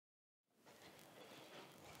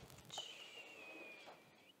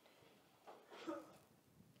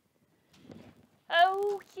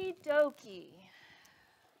Okie dokie.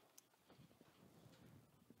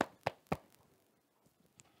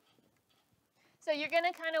 So you're going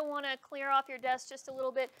to kind of want to clear off your desk just a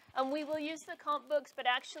little bit. We will use the comp books, but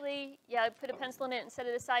actually, yeah, put a pencil in it and set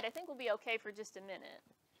it aside. I think we'll be okay for just a minute,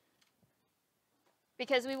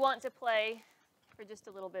 because we want to play for just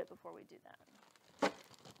a little bit before we do that.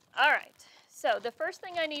 All right. So the first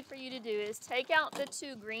thing I need for you to do is take out the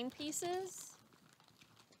 2 green pieces,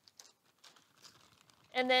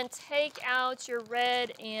 and then take out your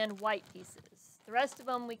red and white pieces. The rest of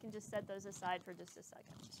them, we can just set those aside for just a second.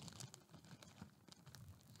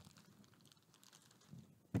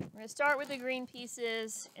 We're going to start with the green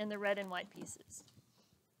pieces and the red and white pieces.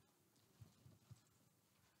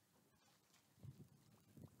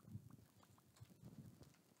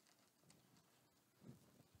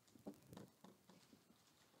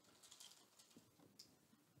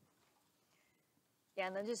 Yeah,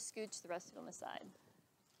 and then just scooch the rest of them aside.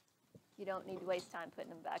 You don't need to waste time putting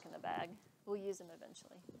them back in the bag. We'll use them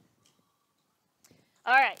eventually.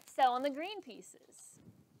 All right, so on the green pieces,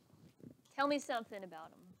 tell me something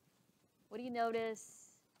about them. What do you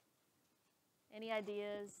notice? Any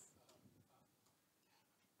ideas?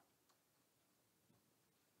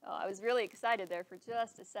 Oh, I was really excited there for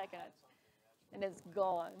just a second, and it's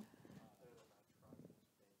gone.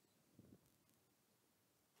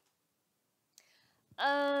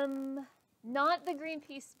 Not the green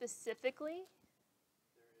piece specifically.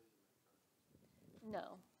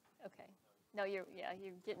 No. Okay. No, you're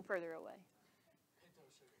getting further away.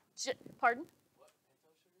 Pardon?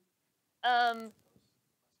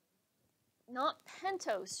 Not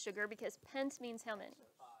pentose sugar, because pent means how many?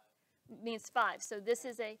 Means 5. So this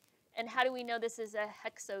is and how do we know this is a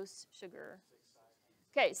hexose sugar?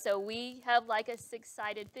 Okay, so we have like a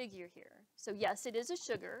 6-sided figure here. So yes, it is a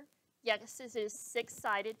sugar. Yes, it is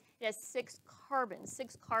 6-sided. It has 6 carbons.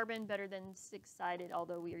 6 carbon better than 6-sided,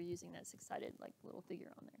 although we are using that 6-sided like little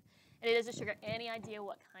figure on there. And it is a sugar. Any idea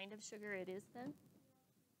what kind of sugar it is then?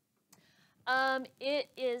 It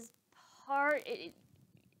is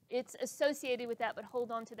it's associated with that, but hold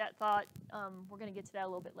on to that thought. We're going to get to that a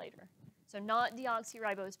little bit later. So not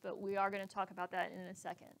deoxyribose, but we are going to talk about that in a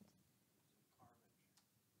second.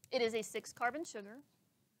 It is a 6-carbon sugar.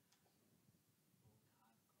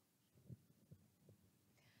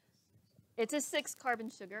 It's a 6-carbon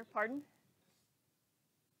sugar. Pardon?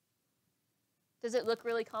 Does it look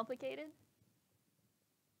really complicated?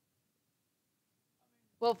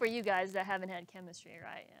 Well, for you guys that haven't had chemistry,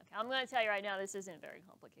 right? Okay. I'm going to tell you right now, this isn't very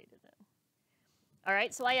complicated then. All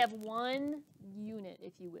right, so I have 1 unit,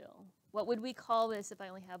 if you will. What would we call this if I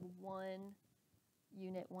only have 1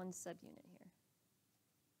 unit, 1 subunit here?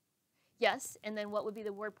 Yes, and then what would be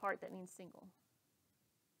the word part that means single?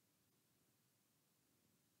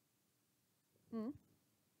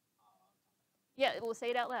 Yeah, we'll say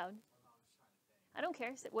it out loud. I don't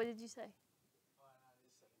care. What did you say?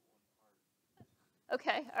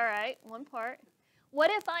 Okay, all right, 1 part. What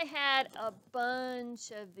if I had a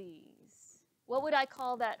bunch of these? What would I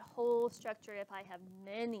call that whole structure if I have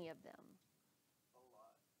many of them?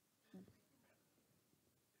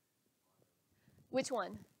 Which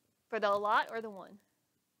one? For the a lot or the 1?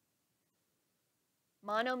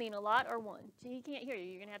 Mono mean a lot or 1? Gee, he can't hear you.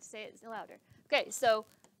 You're going to have to say it louder. Okay, so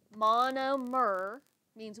monomer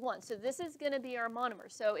means 1. So this is going to be our monomer.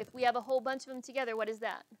 So if we have a whole bunch of them together, what is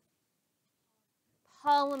that?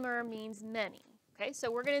 Polymer means many. Okay, so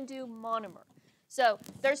we're going to do monomer. So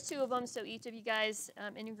there's 2 of them, so each of you guys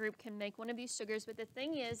in your group can make one of these sugars. But the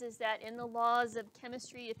thing is that in the laws of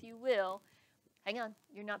chemistry, if you will, hang on,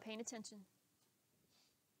 you're not paying attention.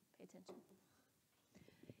 Pay attention.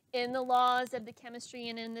 In the laws of the chemistry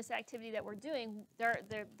and in this activity that we're doing,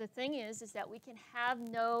 the thing is that we can have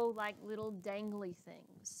no like little dangly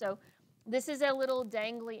things. So this is a little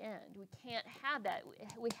dangly end. We can't have that.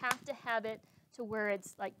 We have to have it to where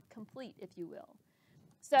it's like complete, if you will.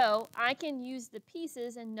 So I can use the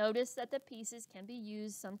pieces, and notice that the pieces can be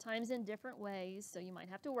used sometimes in different ways, so you might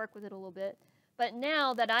have to work with it a little bit. But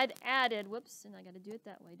now that I've added, whoops, and I got to do it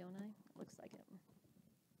that way, don't I? Looks like it.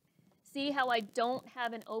 See how I don't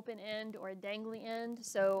have an open end or a dangly end?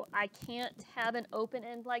 So I can't have an open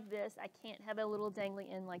end like this. I can't have a little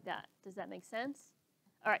dangly end like that. Does that make sense?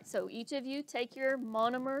 All right, so each of you take your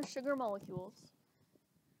monomer sugar molecules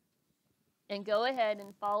and go ahead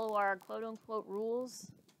and follow our quote-unquote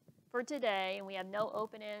rules for today, and we have no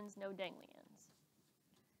open ends, no dangly ends.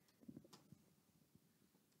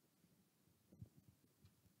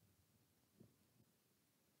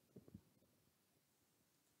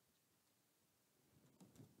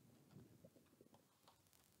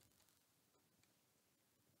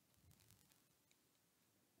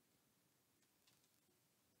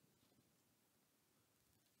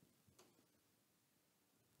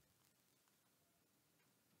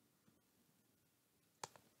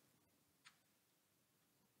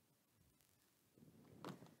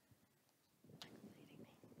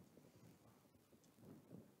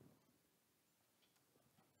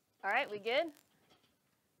 All right, we good?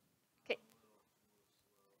 Okay.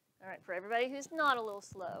 All right, for everybody who's not a little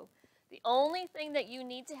slow, the only thing that you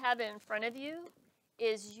need to have in front of you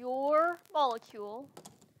is your molecule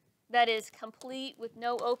that is complete with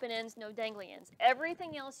no open ends, no dangling ends.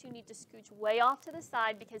 Everything else you need to scooch way off to the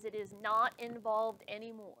side because it is not involved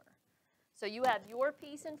anymore. So you have your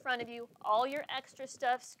piece in front of you, all your extra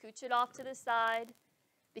stuff, scooch it off to the side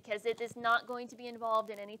because it is not going to be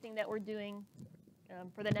involved in anything that we're doing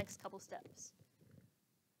for the next couple steps.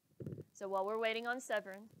 So while we're waiting on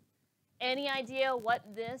Severin, any idea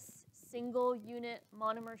what this single unit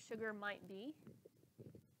monomer sugar might be?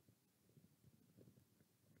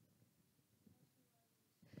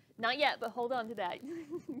 Not yet, but hold on to that.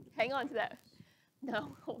 Hang on to that.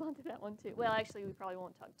 No, hold on to that one too. Well, actually, we probably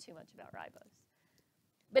won't talk too much about ribose.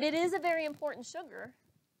 But it is a very important sugar.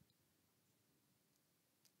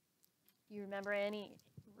 You remember any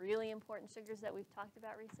really important sugars that we've talked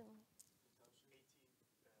about recently?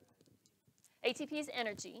 ATP is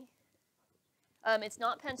energy. It's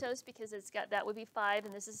not pentose because it's got, that would be 5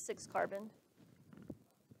 and this is 6 carbon.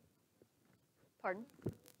 Pardon?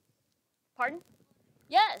 Pardon?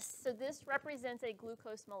 Yes, so this represents a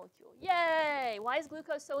glucose molecule. Yay! Why is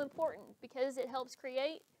glucose so important? Because it helps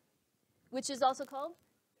create, which is also called?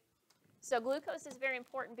 So glucose is very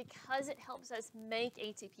important because it helps us make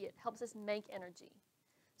ATP. It helps us make energy.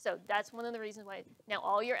 So that's one of the reasons why. Now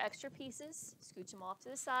all your extra pieces, scooch them off to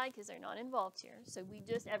the side because they're not involved here. So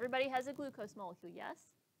everybody has a glucose molecule, yes?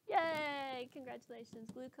 Yay! Congratulations,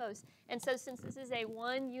 glucose. And so since this is a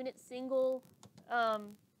 1 unit single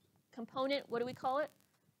component, what do we call it?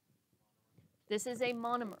 This is a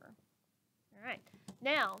monomer. All right.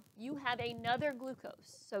 Now, you have another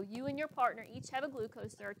glucose. So you and your partner each have a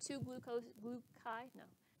glucose. There are two glucose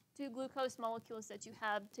molecules that you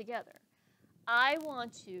have together. I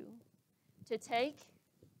want you to take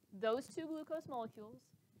those 2 glucose molecules,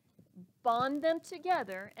 bond them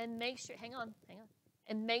together, and make sure, hang on,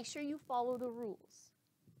 and make sure you follow the rules.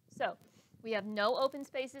 So we have no open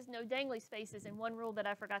spaces, no dangly spaces, and one rule that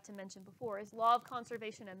I forgot to mention before is law of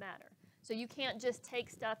conservation of matter. So you can't just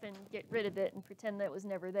take stuff and get rid of it and pretend that it was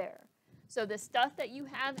never there. So the stuff that you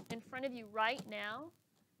have in front of you right now,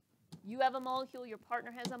 you have a molecule, your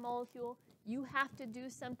partner has a molecule, you have to do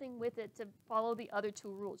something with it to follow the other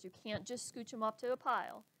 2 rules. You can't just scooch them up to a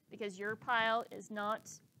pile because your pile is not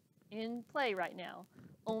in play right now.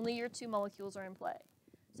 Only your 2 molecules are in play.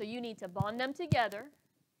 So you need to bond them together,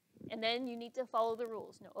 and then you need to follow the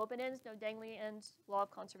rules. No open ends, no dangly ends, law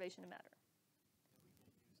of conservation of matter.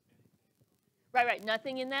 Right,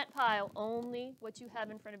 nothing in that pile, only what you have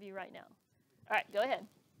in front of you right now. All right, go ahead.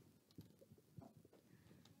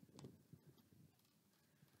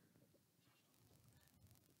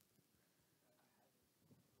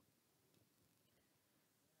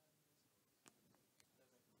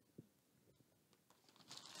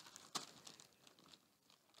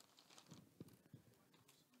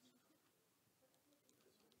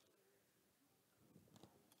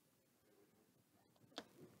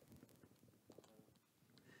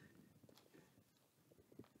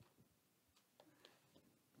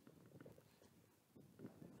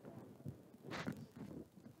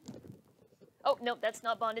 Oh, no, that's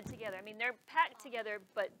not bonded together. I mean, they're packed together,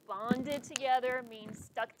 but bonded together means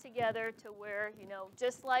stuck together to where, you know,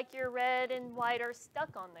 just like your red and white are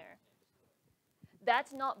stuck on there.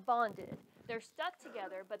 That's not bonded. They're stuck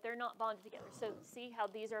together, but they're not bonded together. So see how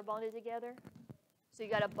these are bonded together? So you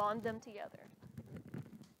got to bond them together.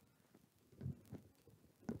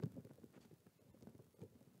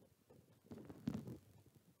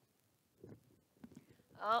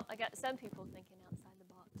 Oh, I got some people thinking outside the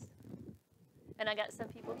box. And I got some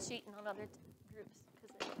people cheating on other groups.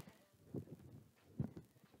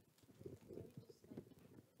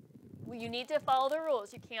 Well, you need to follow the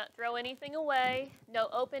rules. You can't throw anything away. No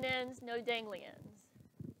open ends, no dangly ends.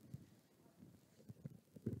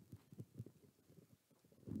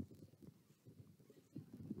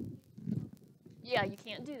 Yeah, you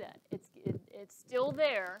can't do that. It's still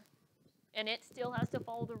there, and it still has to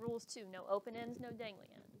follow the rules too. No open ends, no dangly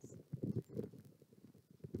ends.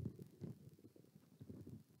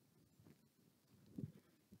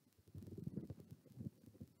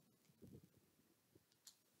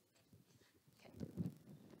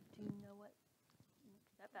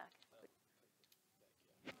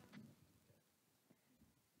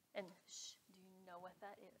 And shh, do you know what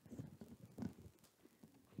that is?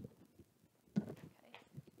 Okay.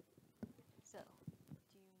 So,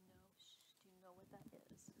 do you know what that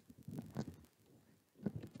is?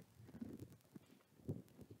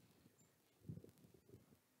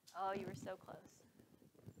 Oh, you were so close.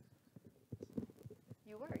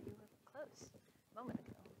 You were.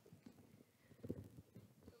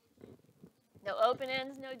 No open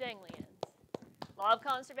ends, no dangly ends. Law of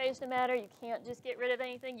conservation of matter, you can't just get rid of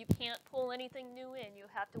anything. You can't pull anything new in. You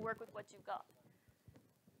have to work with what you've got.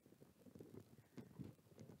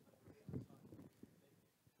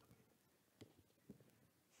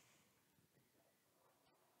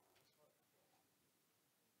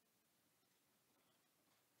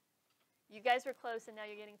 You guys were close, and now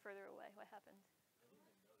you're getting further away. What happened?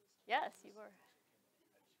 Yes, you were.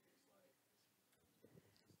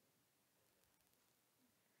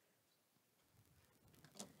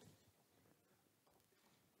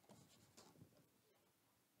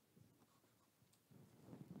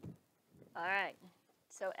 All right.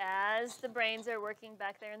 So as the brains are working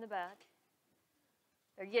back there in the back,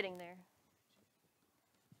 they're getting there.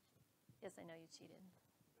 Yes, I know you cheated.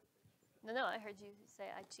 No, I heard you say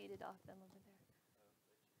I cheated off them over there.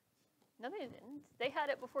 No, they didn't. They had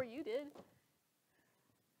it before you did.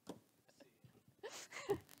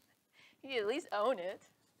 You at least own it.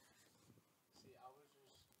 See, I was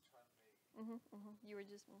just trying to make. You were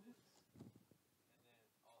just. And then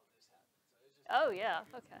all of this happened. So it's just. Oh yeah.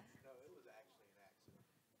 Okay. No, it was actually an accident.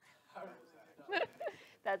 How was that?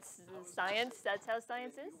 That's science. That's how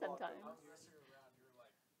science is sometimes. I was messing around. You were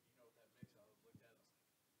like, you know what that makes? I looked at it. I was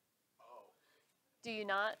like, oh. Do you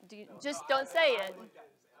not? Do you No, just no, don't say it? I looked at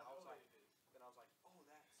it, and I was like, oh,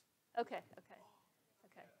 that's. Okay.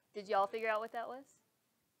 Did y'all figure out what that was?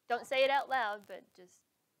 Don't say it out loud, but just.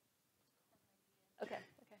 Okay.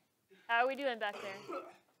 How are we doing back there?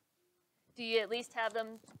 Do you at least have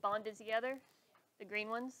them bonded together, the green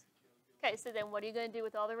ones? Okay, so then what are you going to do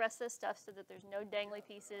with all the rest of the stuff so that there's no dangly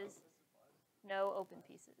pieces, no open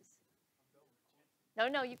pieces? No,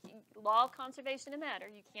 law of conservation of matter.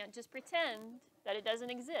 You can't just pretend that it doesn't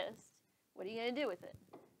exist. What are you going to do with it?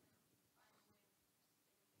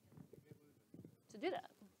 To do that.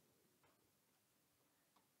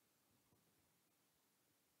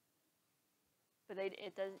 But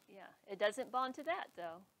it doesn't bond to that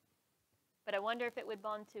though. But I wonder if it would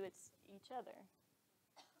bond to each other.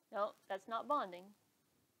 No, that's not bonding.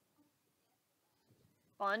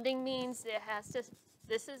 Bonding means it has to,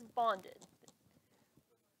 this is bonded.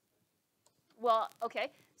 Well,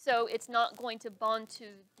 okay, so it's not going to bond to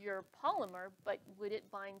your polymer, but would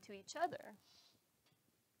it bind to each other?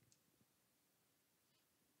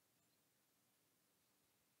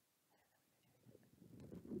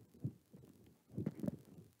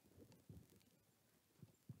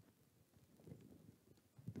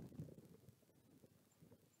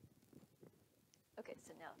 Okay,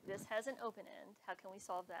 so now this has an open end. How can we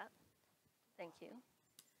solve that? Thank you.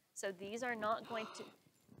 So these are not going to,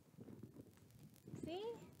 see?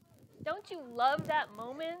 Don't you love that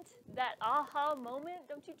moment? That aha moment?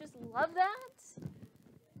 Don't you just love that?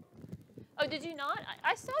 Oh, did you not?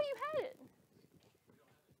 I saw you had it.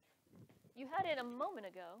 You had it a moment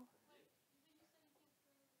ago.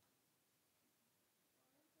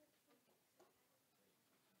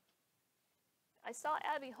 I saw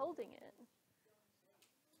Abby holding it.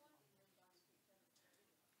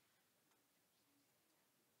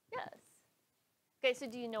 Yes. Okay, so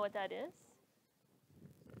do you know what that is?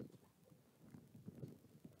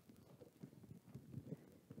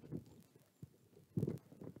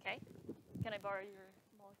 Okay. Can I borrow your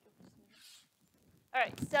molecule for just a minute? All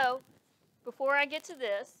right, so before I get to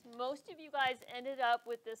this, most of you guys ended up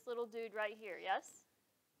with this little dude right here, yes?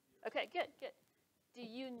 Okay, good. Do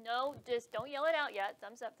you know, just don't yell it out yet,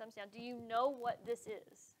 thumbs up, thumbs down. Do you know what this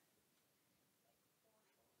is?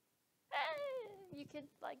 You could,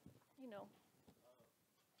 like, you know.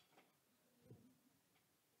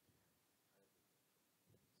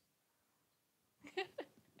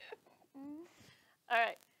 All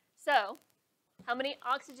right, so how many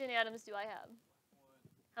oxygen atoms do I have?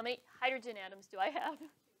 How many hydrogen atoms do I have?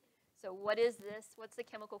 So what is this? What's the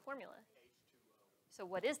chemical formula? So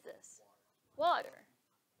what is this? Water.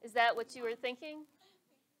 Is that what you were thinking?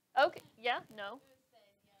 Okay, yeah, no?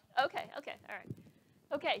 Okay, all right.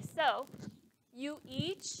 Okay, so you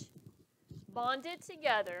each bonded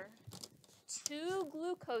together 2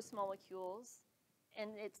 glucose molecules,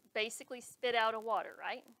 and it's basically spit out a water,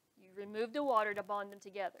 right? You removed the water to bond them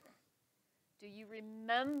together. Do you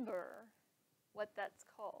remember what that's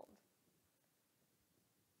called?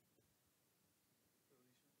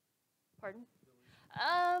 Pardon?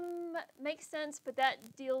 Makes sense, but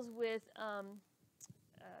that deals with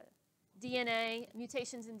DNA,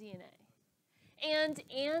 mutations in DNA. And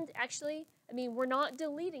actually, I mean, we're not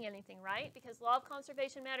deleting anything, right? Because law of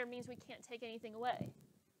conservation of matter means we can't take anything away.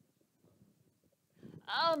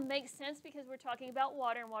 Makes sense because we're talking about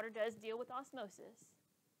water, and water does deal with osmosis.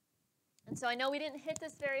 And so I know we didn't hit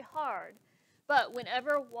this very hard, But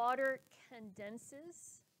whenever water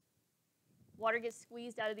condenses, water gets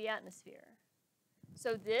squeezed out of the atmosphere.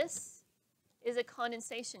 So this is a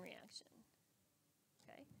condensation reaction.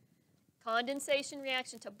 Okay? Condensation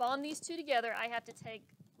reaction. To bond these two together, I have to take,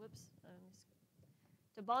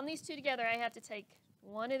 to bond these two together, I have to take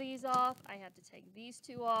one of these off. I have to take these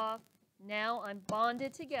two off. Now I'm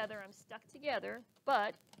bonded together. I'm stuck together.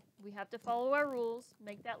 But we have to follow our rules,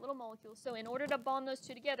 make that little molecule. So in order to bond those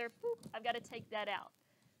two together, boop, I've got to take that out.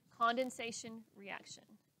 Condensation reaction.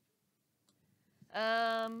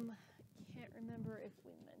 Can't remember if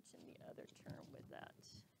we mentioned the other term with that.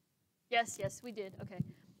 Yes, we did. Okay.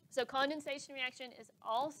 So condensation reaction is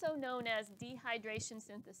also known as dehydration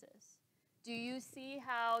synthesis. Do you see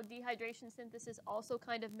how dehydration synthesis also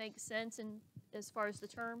kind of makes sense as far as the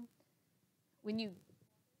term? When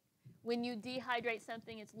you dehydrate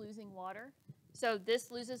something, it's losing water. So this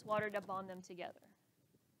loses water to bond them together.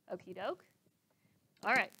 Okie doke.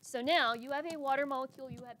 All right. So now you have a water molecule.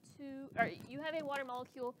 You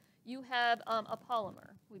have a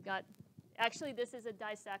polymer. We've got. Actually, this is a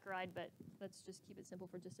disaccharide, but let's just keep it simple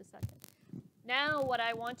for just a second. Now, what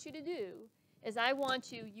I want you to do is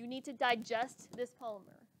you need to digest this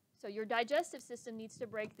polymer. So your digestive system needs to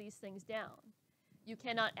break these things down. You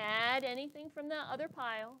cannot add anything from the other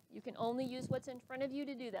pile. You can only use what's in front of you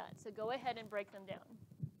to do that. So go ahead and break them down.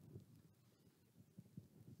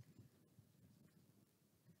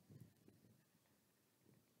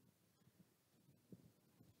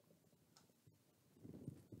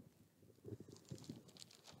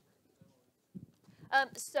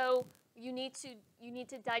 So you need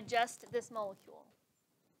to digest this molecule.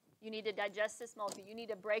 You need to digest this molecule. You need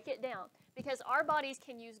to break it down. Because our bodies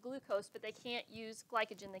can use glucose, but they can't use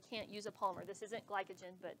glycogen. They can't use a polymer. This isn't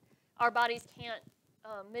glycogen, but our bodies can't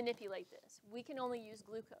manipulate this. We can only use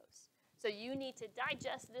glucose. So you need to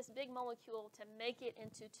digest this big molecule to make it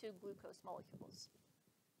into 2 glucose molecules,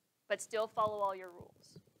 but still follow all your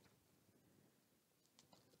rules.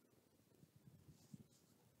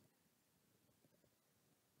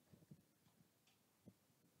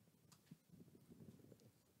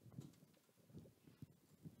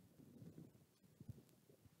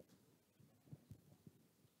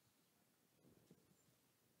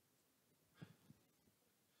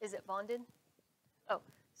 Is it bonded? Oh,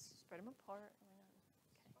 spread them apart.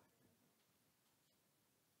 Okay.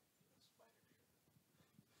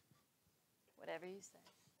 Whatever you say.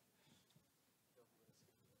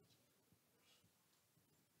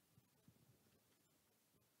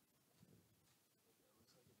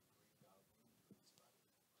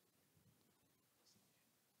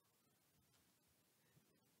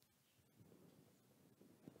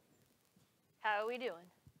 How are we doing?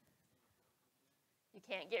 You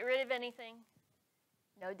can't get rid of anything.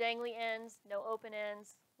 No dangly ends, no open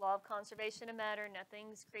ends. Law of conservation of matter,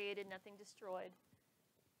 nothing's created, nothing destroyed.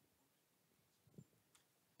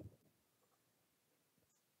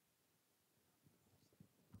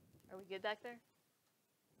 Are we good back there?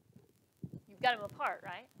 You've got them apart,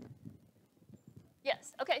 right?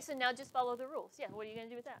 Yes. Okay, so now just follow the rules. Yeah, what are you going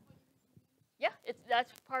to do with that? Yeah,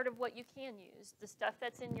 that's part of what you can use. The stuff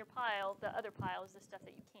that's in your pile, the other pile, is the stuff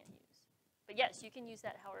that you can't use. But yes, you can use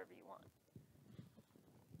that however you want.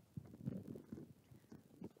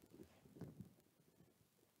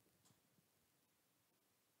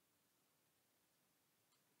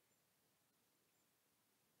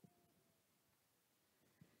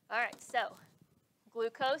 All right, so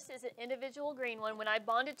glucose is an individual green one. When I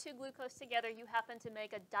bonded 2 glucose together, you happen to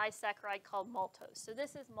make a disaccharide called maltose. So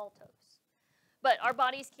this is maltose. But our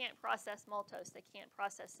bodies can't process maltose. They can't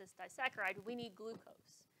process this disaccharide. We need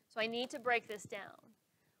glucose. So I need to break this down.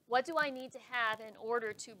 What do I need to have in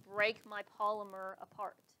order to break my polymer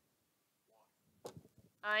apart?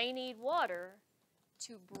 I need water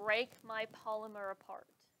to break my polymer apart.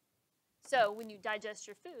 So when you digest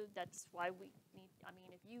your food, that's why we need,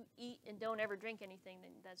 if you eat and don't ever drink anything,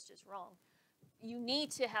 then that's just wrong. You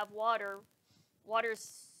need to have water. Water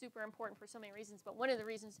is super important for so many reasons, but one of the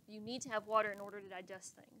reasons you need to have water in order to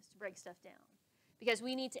digest things, to break stuff down. Because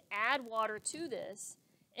we need to add water to this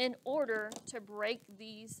in order to break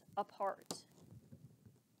these apart.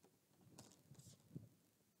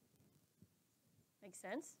 Make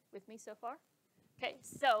sense with me so far? Okay,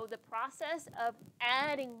 so the process of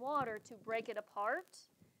adding water to break it apart.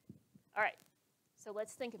 All right, so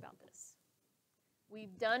let's think about this.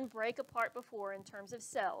 We've done break apart before in terms of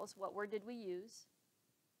cells. What word did we use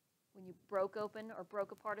when you broke open or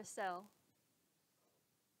broke apart a cell?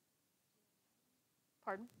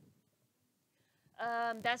 Pardon?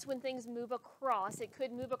 That's when things move across. It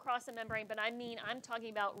could move across a membrane, but I'm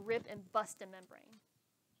talking about rip and bust a membrane.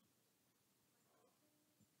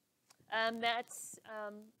 That's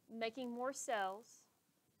making more cells.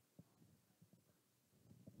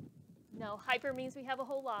 No, hyper means we have a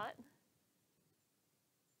whole lot.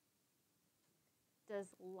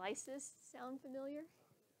 Does lysis sound familiar?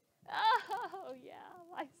 Oh, yeah,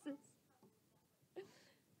 lysis.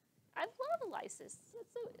 I love lysis.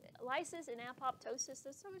 Lysis and apoptosis,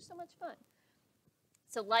 those are so much fun.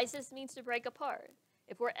 So lysis means to break apart.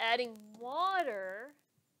 If we're adding water,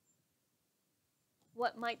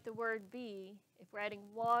 what might the word be if we're adding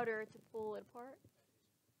water to pull it apart?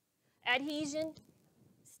 Adhesion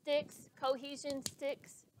sticks, cohesion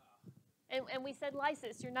sticks. And we said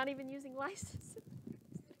lysis. You're not even using lysis.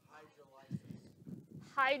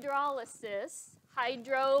 Hydrolysis.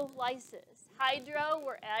 Hydrolysis. Hydro,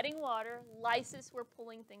 we're adding water. Lysis, we're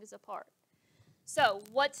pulling things apart. So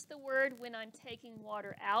what's the word when I'm taking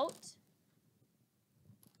water out?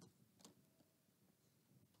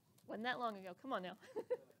 Wasn't that long ago. Come on now.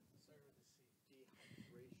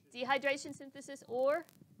 Dehydration, synthesis, or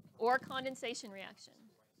condensation reaction.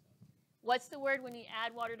 What's the word when you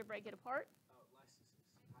add water to break it apart?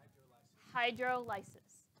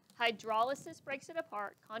 Hydrolysis. Hydrolysis breaks it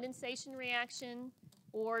apart. Condensation reaction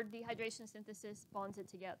or dehydration synthesis bonds it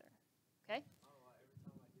together. Okay?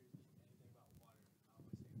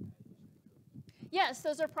 Yes,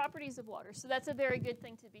 those are properties of water. So that's a very good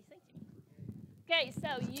thing to be thinking. Okay,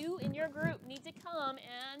 so you in your group need to come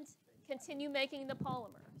and continue making the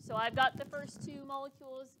polymer. So I've got the first two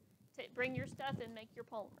molecules. Bring your stuff and make your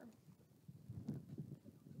polymer.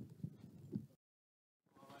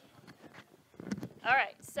 All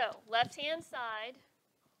right, so left-hand side,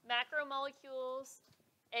 macromolecules,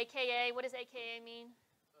 AKA, what does AKA mean?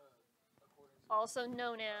 Also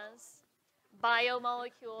known as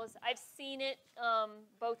biomolecules. I've seen it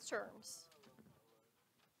both terms.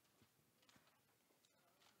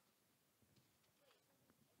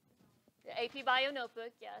 The AP Bio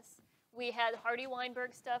notebook, yes. We had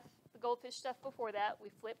Hardy-Weinberg stuff, the goldfish stuff before that. We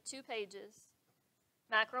flipped 2 pages.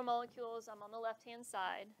 Macromolecules, I'm on the left-hand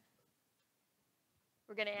side.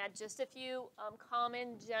 We're going to add just a few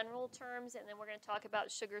common general terms, and then we're going to talk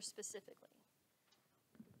about sugar specifically.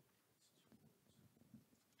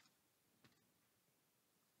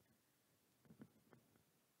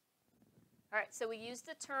 All right, so we use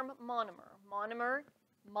the term monomer. Monomer,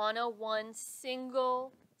 mono, one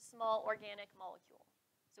single small organic molecule.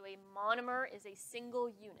 So a monomer is a single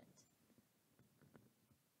unit.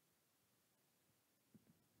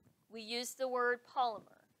 We use the word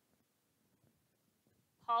polymer.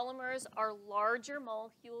 Polymers are larger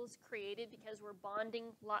molecules created because we're bonding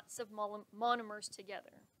lots of monomers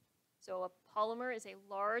together. So a polymer is a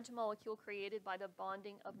large molecule created by the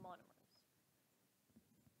bonding of monomers.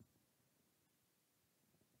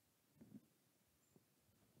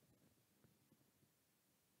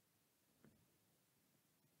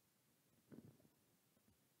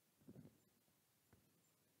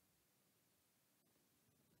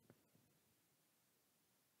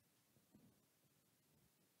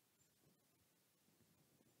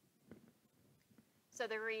 So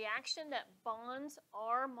the reaction that bonds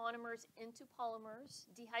our monomers into polymers,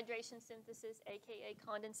 dehydration synthesis, aka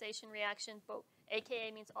condensation reaction, aka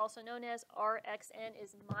means also known as RXN,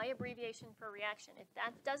 is my abbreviation for reaction. If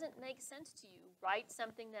that doesn't make sense to you, write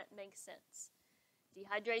something that makes sense.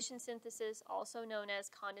 Dehydration synthesis, also known as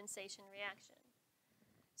condensation reaction.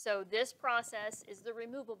 So this process is the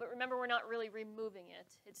removal, but remember we're not really removing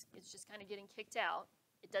it. It's just kind of getting kicked out.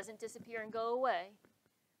 It doesn't disappear and go away.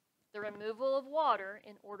 The removal of water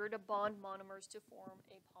in order to bond monomers to form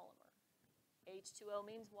a polymer. H2O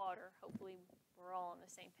means water. Hopefully we're all on the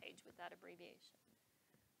same page with that abbreviation.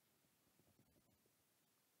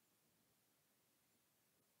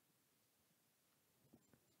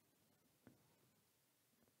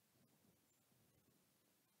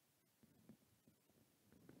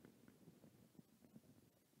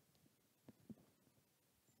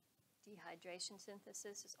 Dehydration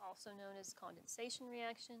synthesis is also known as condensation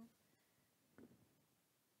reaction.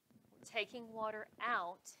 We're taking water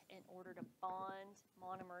out in order to bond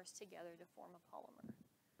monomers together to form a polymer.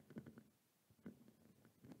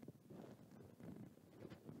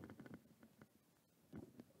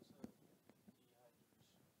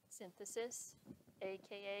 Synthesis,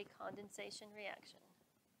 aka condensation reaction.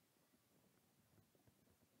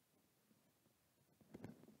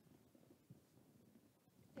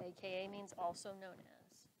 AKA means also known as.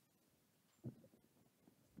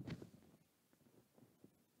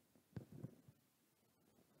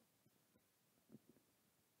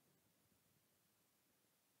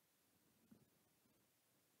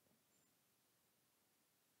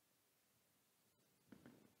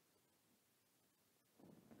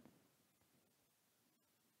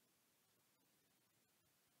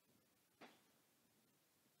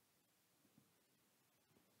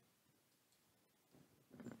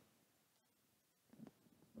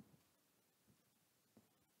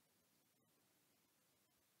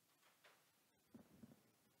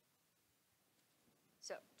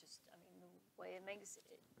 way it makes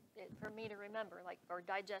it for me to remember, like for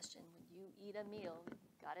digestion, when you eat a meal, you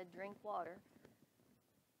got to drink water.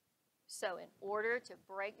 So in order to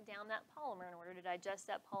break down that polymer, in order to digest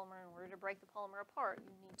that polymer, in order to break the polymer apart,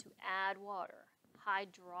 you need to add water.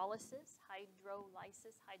 Hydrolysis is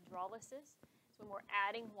when we're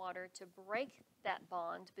adding water to break that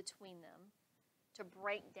bond between them, to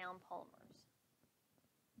break down polymers.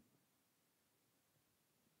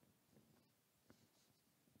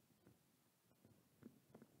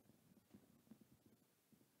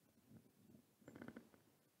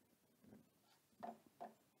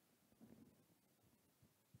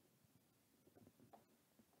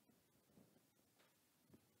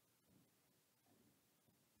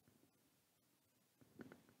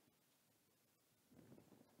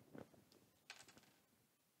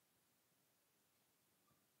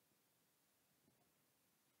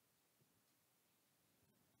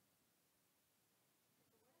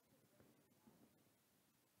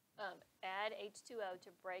 Add H2O to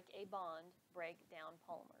break a bond, break down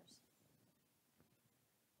polymers.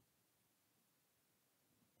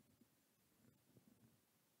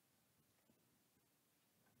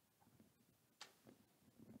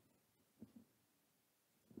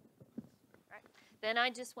 Right. Then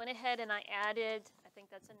I just went ahead and I added, I think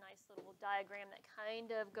that's a nice little diagram that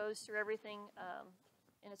kind of goes through everything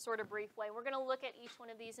in a sort of brief way. We're going to look at each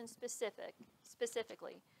one of these in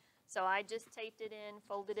specifically. So I just taped it in,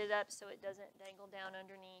 folded it up so it doesn't dangle down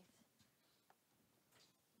underneath.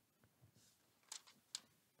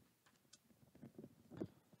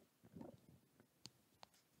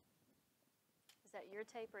 Is that your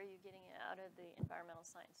tape or are you getting it out of the environmental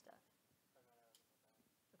science stuff?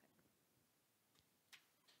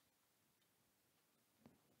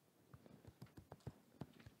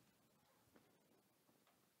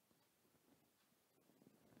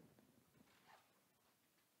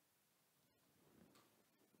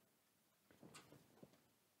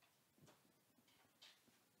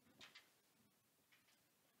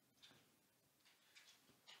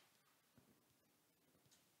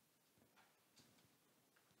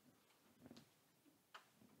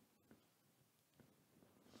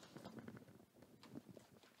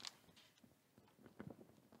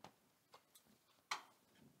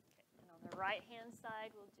 Right-hand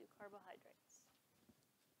side, we'll do carbohydrates.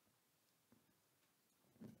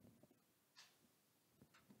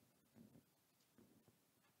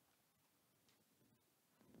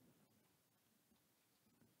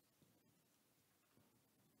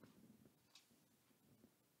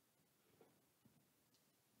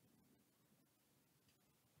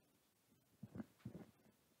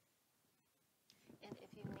 And if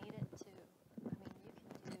you need it to, I mean, you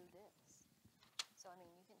can do this. So, I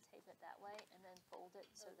mean, you can tape it that way and then fold it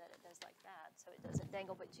so that it does like that, so it doesn't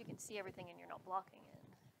dangle, but you can see everything and you're not blocking it.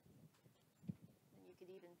 And you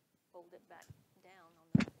could even fold it back down on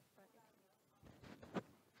the front.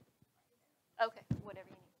 Okay, whatever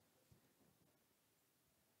you need.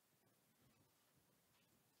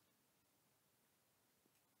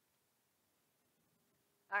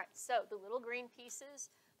 All right, so the little green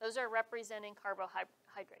pieces, those are representing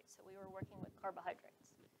carbohydrates. So we were working with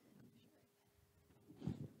carbohydrates.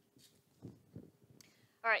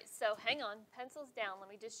 All right, so hang on, pencils down. Let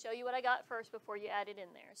me just show you what I got first before you add it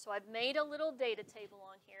in there. So I've made a little data table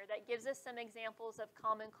on here that gives us some examples of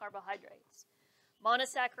common carbohydrates.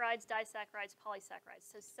 Monosaccharides, disaccharides, polysaccharides.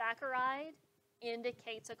 So saccharide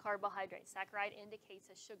indicates a carbohydrate. Saccharide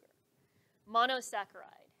indicates a sugar.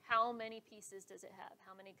 Monosaccharide, how many pieces does it have?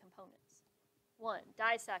 How many components? 1.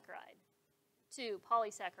 Disaccharide. 2.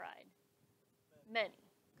 Polysaccharide. Many.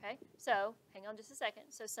 Okay, so hang on just a second.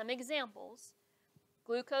 So some examples.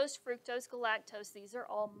 Glucose, fructose, galactose, these are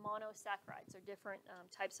all monosaccharides, or different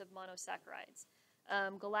types of monosaccharides.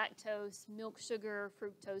 Galactose, milk sugar,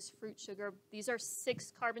 fructose, fruit sugar, these are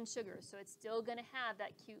 6 carbon sugars, so it's still going to have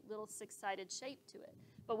that cute little 6-sided shape to it.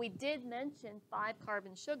 But we did mention 5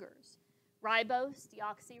 carbon sugars. Ribose,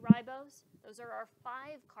 deoxyribose, those are our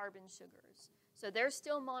 5 carbon sugars. So they're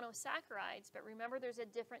still monosaccharides, but remember there's a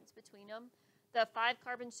difference between them. The 5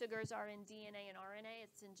 carbon sugars are in DNA and RNA,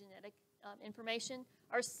 it's in genetic information.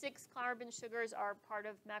 Our 6 carbon sugars are part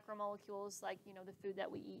of macromolecules, like, you know, the food that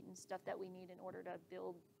we eat and stuff that we need in order to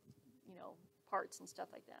build, you know, parts and stuff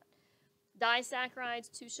like that.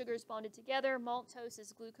 Disaccharides, 2 sugars bonded together. Maltose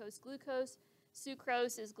is glucose, glucose.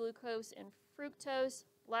 Sucrose is glucose and fructose.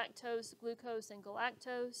 Lactose, glucose and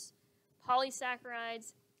galactose.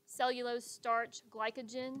 Polysaccharides, cellulose, starch,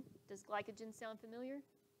 glycogen. Does glycogen sound familiar?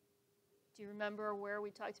 Do you remember where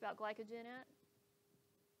we talked about glycogen at?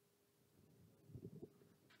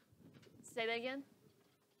 Say that again?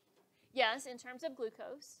 Yes, in terms of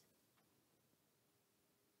glucose.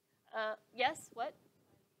 Yes, what?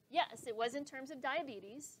 Yes, it was in terms of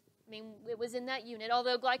diabetes. I mean, it was in that unit,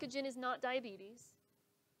 although glycogen is not diabetes.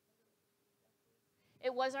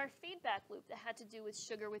 It was our feedback loop that had to do with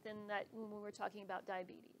sugar within that when we were talking about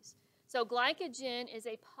diabetes. So glycogen is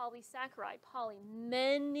a polysaccharide.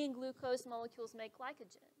 Many glucose molecules make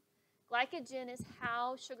glycogen. Glycogen is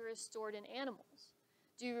how sugar is stored in animals.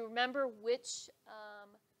 Do you remember which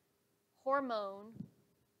hormone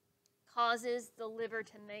causes the liver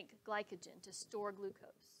to make glycogen, to store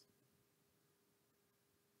glucose?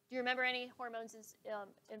 Do you remember any hormones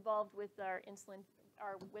involved with our insulin,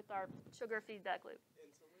 or with our sugar feedback loop?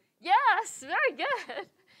 Insulin? Yes, very good.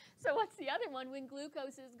 So what's the other one when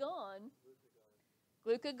glucose is gone?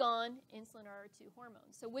 Glucagon, insulin are our two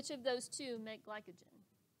hormones. So which of those two make glycogen?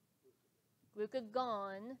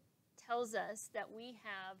 Glucagon tells us that we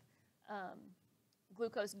have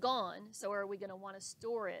glucose gone, so are we going to want to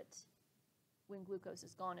store it when glucose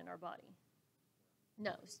is gone in our body?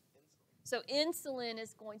 No. So insulin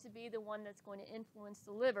is going to be the one that's going to influence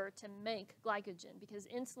the liver to make glycogen, because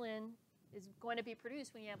insulin is going to be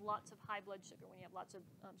produced when you have lots of high blood sugar, when you have lots of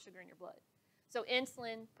sugar in your blood. So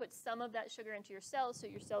insulin puts some of that sugar into your cells so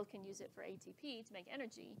your cells can use it for ATP to make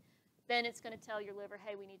energy. Then it's going to tell your liver,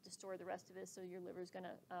 hey, we need to store the rest of this, so your liver is going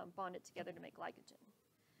to bond it together to make glycogen.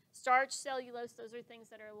 Starch, cellulose, those are things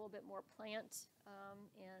that are a little bit more plant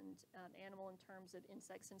and animal in terms of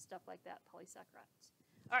insects and stuff like that, polysaccharides.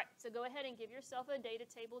 All right, so go ahead and give yourself a data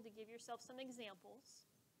table to give yourself some examples.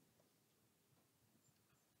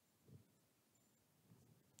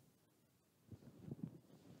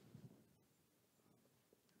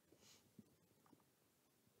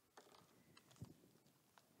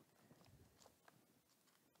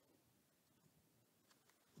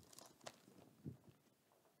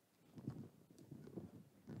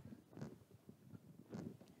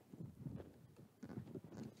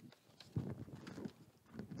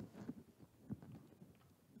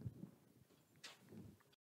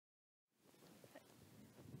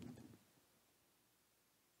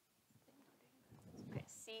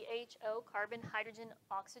 CHO, carbon, hydrogen,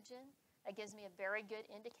 oxygen. That gives me a very good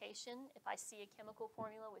indication. If I see a chemical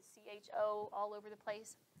formula with CHO all over the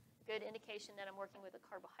place, good indication that I'm working with a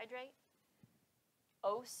carbohydrate.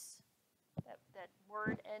 OS, that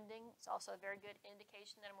word ending, it's also a very good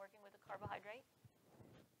indication that I'm working with a carbohydrate.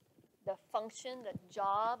 The function, the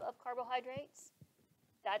job of carbohydrates,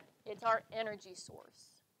 that it's our energy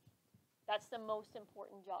source. That's the most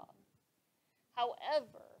important job.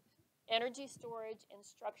 However, energy storage and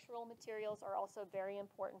structural materials are also very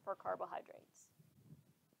important for carbohydrates.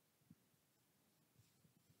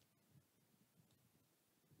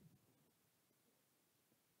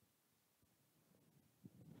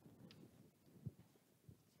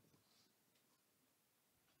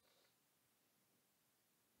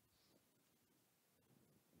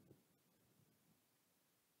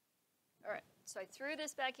 All right, so I threw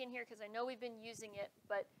this back in here because I know we've been using it,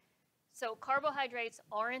 but so carbohydrates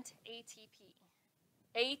aren't ATP.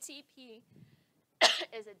 ATP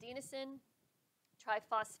is adenosine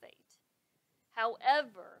triphosphate.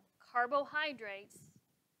 However, carbohydrates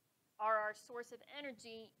are our source of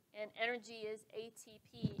energy, and energy is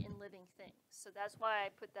ATP in living things. So that's why I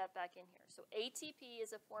put that back in here. So ATP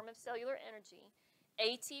is a form of cellular energy.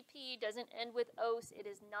 ATP doesn't end with OS. It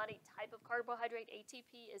is not a type of carbohydrate.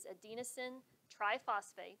 ATP is adenosine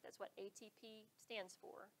triphosphate. That's what ATP stands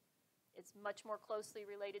for. It's much more closely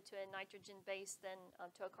related to a nitrogen base than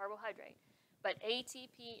to a carbohydrate. But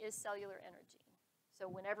ATP is cellular energy. So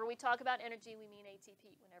whenever we talk about energy, we mean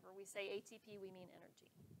ATP. Whenever we say ATP, we mean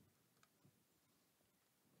energy.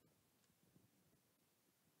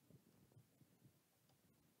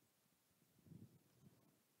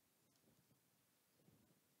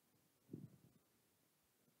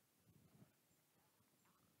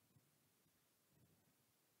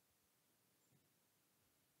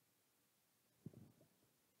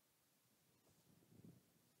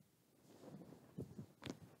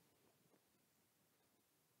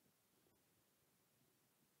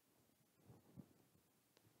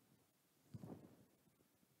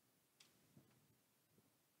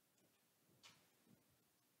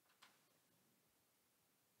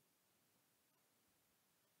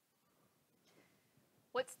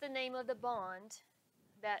 What's the name of the bond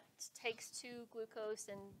that takes two glucose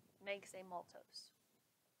and makes a maltose?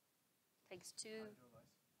 Takes two.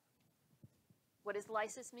 What does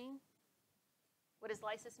lysis mean? What does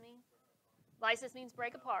lysis mean? Lysis means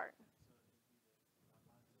break apart.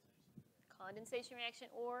 Condensation reaction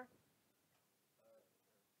or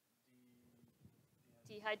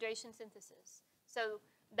dehydration synthesis. So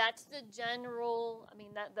That's the general, I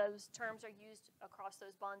mean, those terms are used across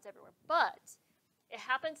those bonds everywhere. But it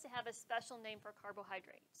happens to have a special name for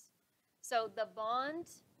carbohydrates. So the bond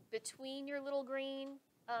between your little green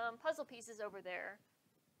puzzle pieces over there,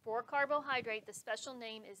 for carbohydrate, the special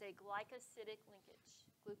name is a glycosidic linkage.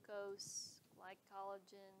 Glucose,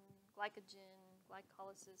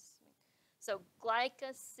 glycolysis. So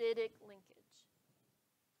glycosidic linkage.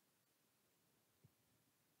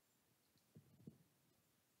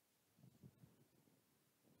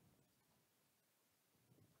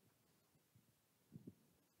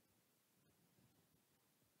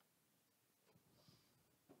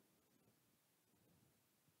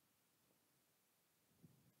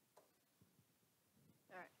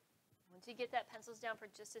 Once you get that pencils down for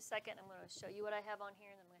just a second, I'm going to show you what I have on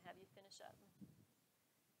here, and then I'm going to have you finish up.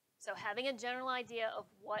 So having a general idea of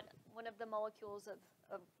what one of the molecules of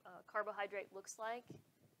carbohydrate looks like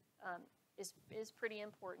is pretty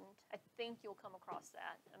important. I think you'll come across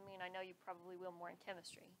that. I mean, I know you probably will more in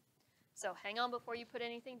chemistry. So hang on before you put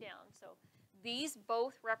anything down. So these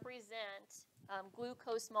both represent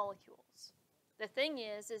glucose molecules. The thing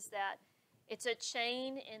is that it's a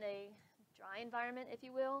chain in a dry environment, if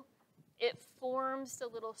you will. It forms the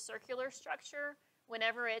little circular structure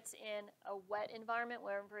whenever it's in a wet environment,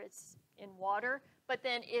 whenever it's in water. But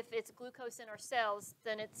then if it's glucose in our cells,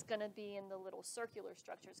 then it's going to be in the little circular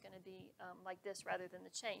structure. It's going to be like this rather than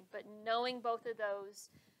the chain. But knowing both of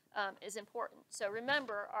those is important. So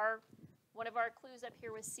remember, one of our clues up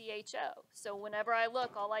here was CHO. So whenever I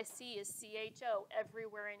look, all I see is CHO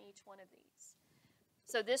everywhere in each one of these.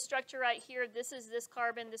 So this structure right here, this is this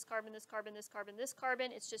carbon, this carbon, this carbon, this carbon, this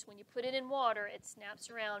carbon. It's just when you put it in water, it snaps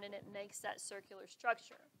around and it makes that circular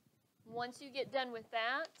structure. Once you get done with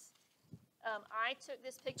that, I took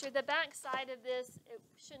this picture. The back side of this, it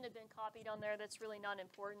shouldn't have been copied on there. That's really not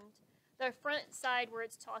important. The front side where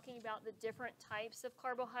it's talking about the different types of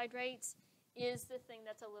carbohydrates is the thing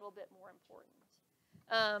that's a little bit more important.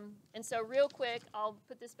 And so real quick, I'll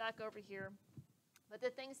put this back over here. But the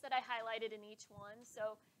things that I highlighted in each one,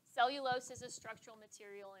 so cellulose is a structural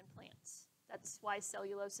material in plants. That's why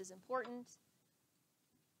cellulose is important.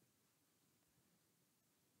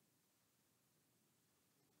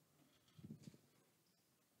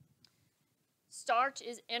 Starch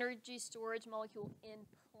is energy storage molecule in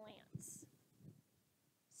plants.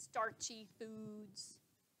 Starchy foods.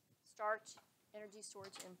 Starch, energy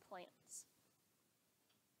storage in plants.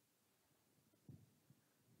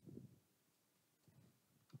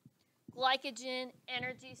 Glycogen,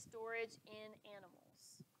 energy storage in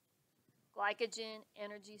animals. Glycogen,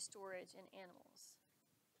 energy storage in animals.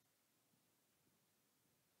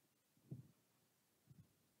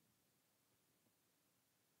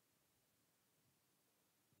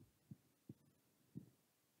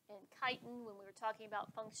 And chitin, when we were talking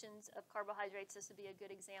about functions of carbohydrates, this would be a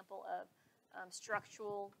good example of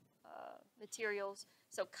structural materials.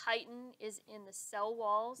 So chitin is in the cell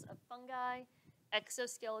walls of fungi,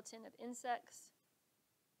 exoskeleton of insects.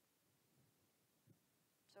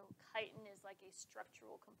 So chitin is like a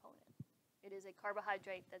structural component. It is a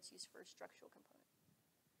carbohydrate that's used for a structural component.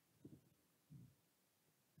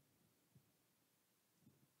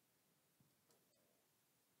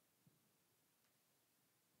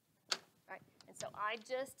 All right, and so I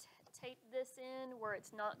just taped this in where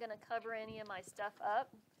it's not going to cover any of my stuff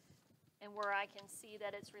up and where I can see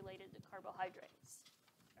that it's related to carbohydrates.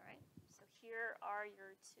 All right, so here are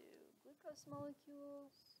your two glucose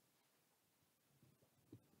molecules.